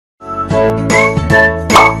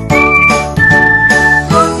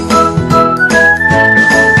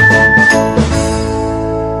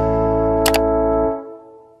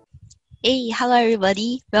Hello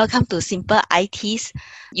everybody, welcome to Simple IT's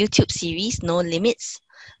YouTube series No Limits.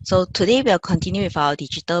 So today we'll continue with our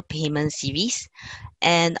digital payment series.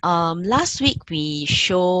 And last week we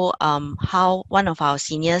show how one of our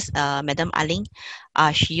seniors, Madam Aling,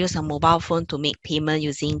 she used a mobile phone to make payment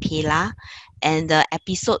using PayLah. And the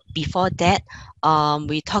episode before that,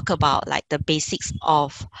 we talk about like the basics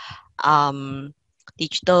of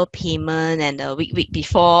digital payment, and the week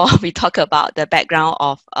before we talk about the background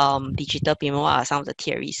of digital payment, what are some of the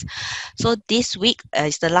theories. So this week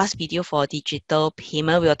is the last video for digital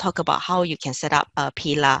payment. We'll talk about how you can set up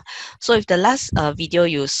PayLah. So if the last video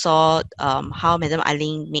you saw how Madam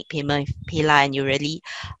Eileen make payment with PayLah and you really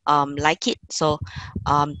like it, so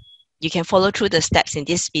you can follow through the steps in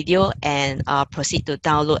this video and proceed to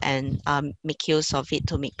download and make use of it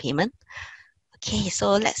to make payment. Okay,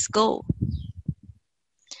 so let's go.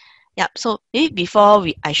 Yep, so maybe before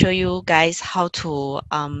I show you guys how to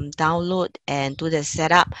download and do the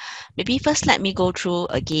setup, maybe first let me go through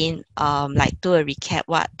again, like do a recap.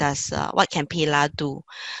 What can PayLah do?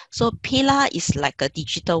 So PayLah is like a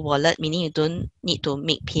digital wallet, meaning you don't need to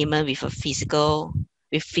make payment with physical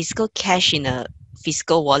cash in a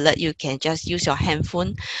physical wallet. You can just use your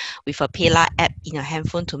handphone with a PayLah app in your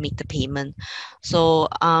handphone to make the payment. So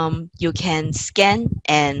you can scan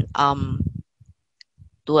and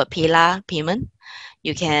do a PayLah payment.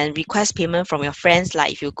 You can request payment from your friends,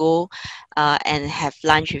 like if you go and have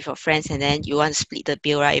lunch with your friends and then you want to split the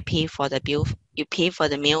bill, right? You pay for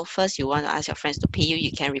the meal first, you want to ask your friends to pay you,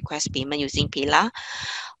 you can request payment using PayLah.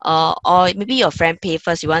 Or maybe your friend pay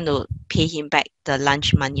first, you want to pay him back the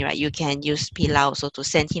lunch money, right? You can use PayLah also to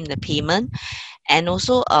send him the payment. And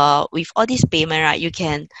also with all this payment, right, you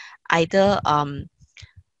can either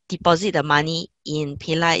deposit the money in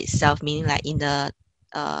PayLah itself, meaning like in the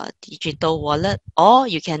digital wallet, or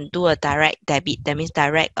you can do a direct debit. That means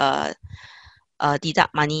direct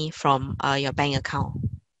deduct money from your bank account.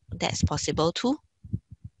 That's possible too.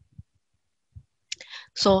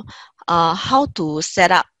 So how to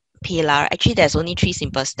set up PayLah? Actually, there's only 3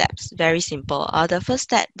 simple steps. Very simple. The first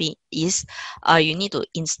step is you need to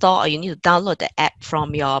install or you need to download the app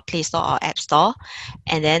from your Play Store or App Store.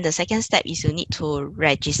 And then the second step is you need to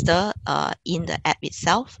register in the app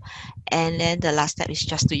itself. And then the last step is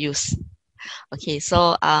just to use. Okay,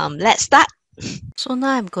 so let's start. So now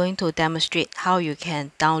I'm going to demonstrate how you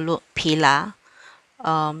can download PayLah.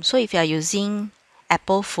 So if you are using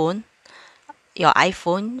Apple phone, your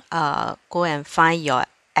iPhone, go and find your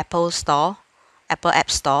Apple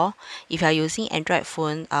App Store. If you are using Android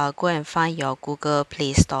phone, go and find your Google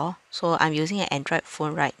Play Store. So I'm using an Android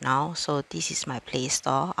phone right now. So this is my Play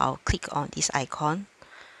Store. I'll click on this icon.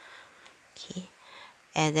 Okay,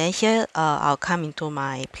 and then here I'll come into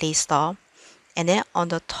my Play Store, and then on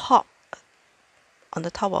the top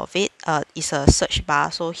of it is a search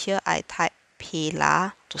bar. So here I type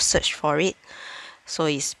PayLah to search for it. So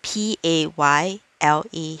it's PayLah,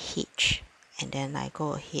 and then I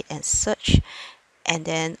go ahead and search, and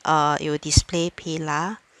then it will display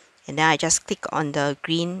PayLah, and then I just click on the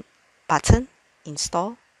green button,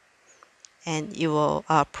 install, and it will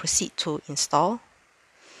proceed to install.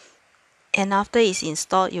 And after it's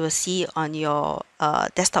installed, you will see on your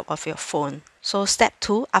desktop of your phone. So step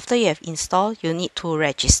 2, after you have installed, you need to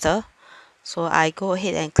register. So I go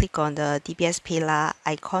ahead and click on the DBS PayLah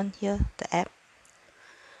icon here, the app.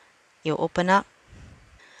 You open up.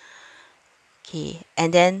 Okay,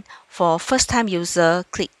 and then for first time user,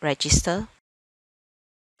 click register.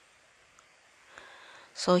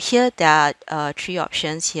 So here there are 3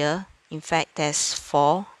 options here. In fact, there's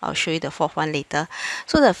 4. I'll show you the 4th one later.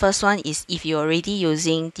 So the first one is if you're already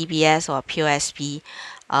using DBS or POSB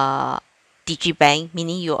Digibank,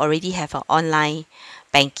 meaning you already have an online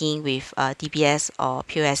banking with DBS or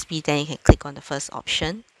POSB, then you can click on the first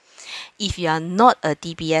option. If you are not a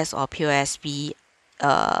DBS or POSB,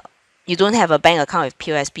 you don't have a bank account with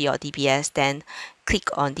POSB or DBS, then click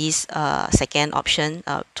on this second option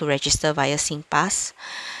to register via SingPass.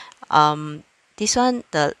 This one,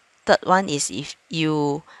 the third one is if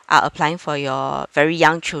you are applying for your very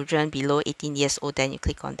young children below 18 years old, then you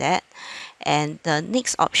click on that. And the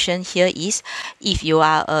next option here is if you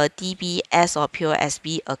are a DBS or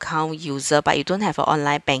POSB account user but you don't have an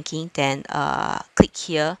online banking, then click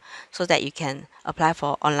here so that you can apply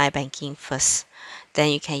for online banking first.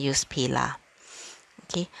 Then you can use PayLah.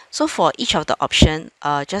 Okay, so for each of the option,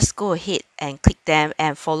 just go ahead and click them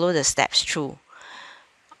and follow the steps through.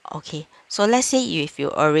 Okay, so let's say if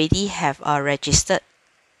you already have registered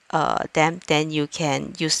them, then you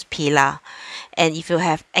can use PayLah. And if you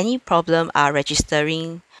have any problem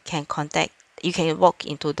registering, you can walk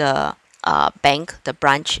into the bank, the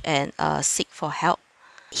branch, and seek for help.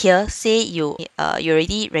 Here, say you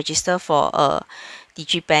already register for a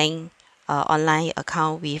digibank online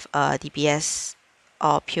account with DBS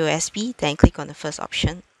or POSB, then click on the first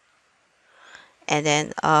option, and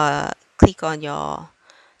then click on your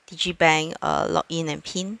digibank login and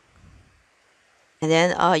PIN, and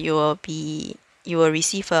then you will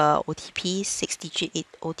receive a OTP, 6-digit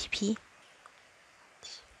OTP.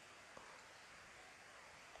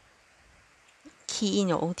 Key in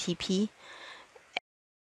your OTP,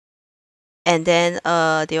 and then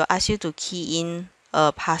they will ask you to key in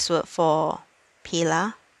a password for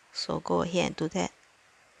PayLah. So go ahead and do that.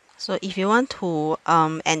 So if you want to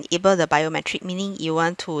enable the biometric, meaning you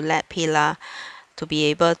want to let PayLah to be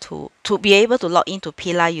able to log into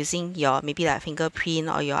PayLah using your maybe like fingerprint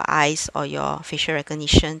or your eyes or your facial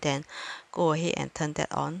recognition, then go ahead and turn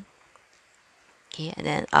that on. Okay, and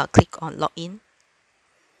then click on login.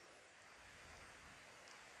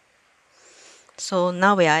 So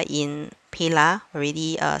now we are in PayLah,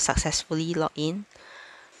 already successfully logged in.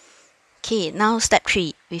 Okay, now step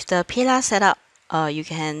 3. With the PayLah setup, you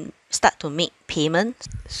can start to make payment.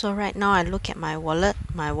 So right now I look at my wallet.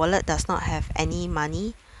 My wallet does not have any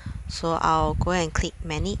money. So I'll go and click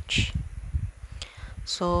manage.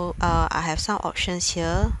 So I have some options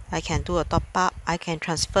here. I can do a top up. I can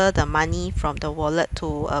transfer the money from the wallet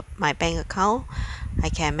to my bank account. I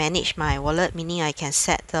can manage my wallet, meaning I can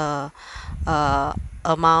set the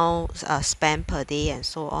amount spent per day and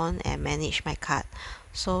so on, and manage my card.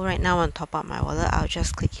 So right now I want to top up my wallet. I'll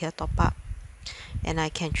just click here top up, and I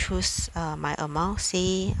can choose my amount.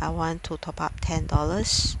 Say I want to top up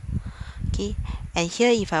 $10. Okay, and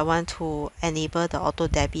here if I want to enable the auto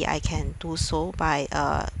debit, I can do so by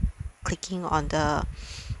clicking on the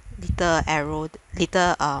little arrow,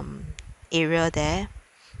 little area there.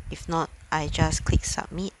 If not, I just click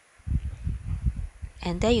submit,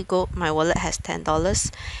 and there you go. My wallet has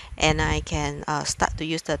 $10, and I can start to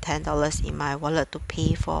use the $10 in my wallet to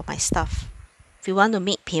pay for my stuff. If you want to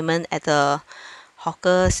make payment at the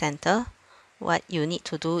hawker center, what you need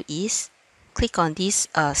to do is click on this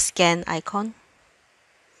scan icon.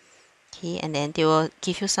 Okay, and then they will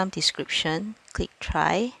give you some description. Click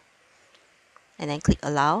try, and then click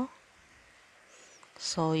allow.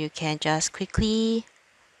 So you can just quickly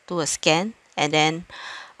do a scan, and then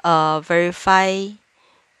verify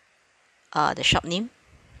the shop name,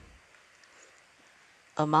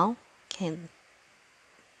 amount, can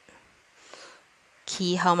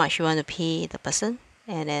key how much you want to pay the person,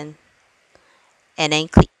 and then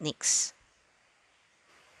click next.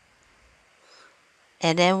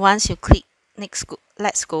 And then once you click next,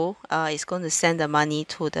 let's go, it's going to send the money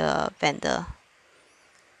to the vendor.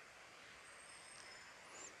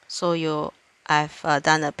 So I've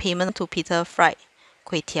done a payment to Peter Fried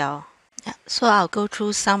Kway Teow. Yeah, so I'll go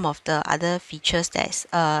through some of the other features that's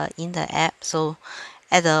in the app. So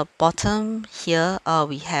at the bottom here,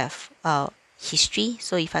 we have history.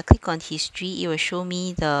 So if I click on history, it will show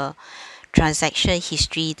me the transaction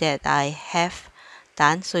history that I have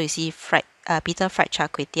done. So you see Peter Fried Char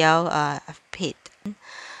Kway Teow, I've paid,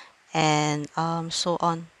 and so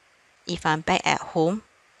on. If I'm back at home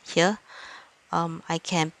here, I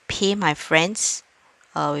can pay my friends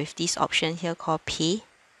with this option here called pay.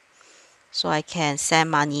 So I can send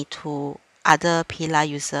money to other PayLah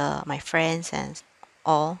user, my friends and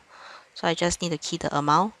all. So I just need to key the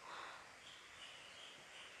amount,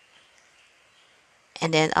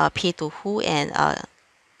 and then pay to who, and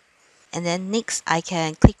then next I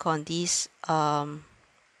can click on this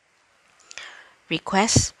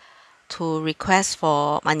request to request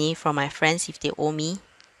for money from my friends if they owe me.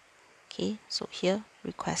 Okay, so here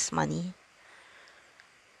request money,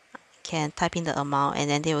 can type in the amount, and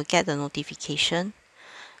then they will get the notification.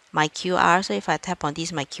 My QR, so if I tap on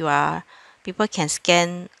this my QR, people can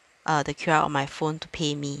scan the QR on my phone to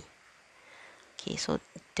pay me. Okay, so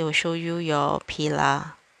they will show you your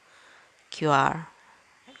PayLah QR.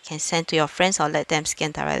 You can send to your friends or let them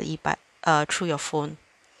scan directly through your phone.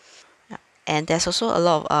 Yeah. And there's also a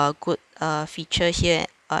lot of good feature here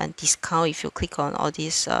and discount if you click on all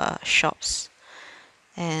these shops,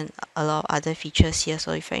 and a lot of other features here.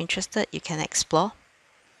 So if you're interested, you can explore.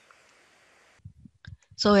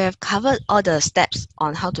 So we have covered all the steps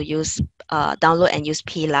on how to use download and use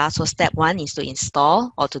PayLah. So step 1 is to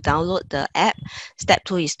install or to download the app. Step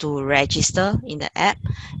 2 is to register in the app,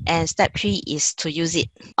 and step 3 is to use it.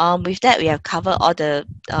 With that, we have covered all the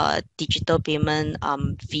digital payment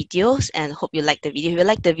videos, and hope you like the video. If you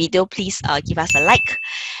like the video, please give us a like,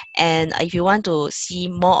 And if you want to see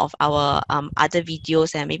more of our other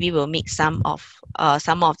videos, and maybe we'll make some of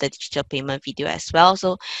the digital payment video as well.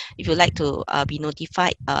 So if you like to be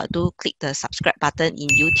notified, do click the subscribe button in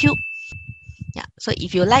YouTube. Yeah, so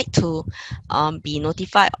if you like to be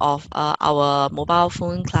notified of our mobile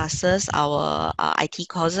phone classes, our IT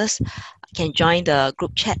courses, you can join the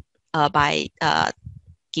group chat by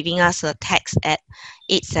giving us a text at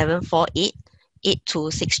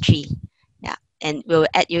 8748-8263. Yeah, and we'll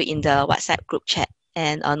add you in the WhatsApp group chat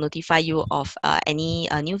and notify you of any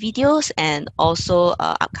new videos and also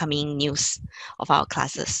upcoming news of our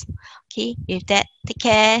classes. Okay, with that, take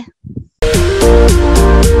care.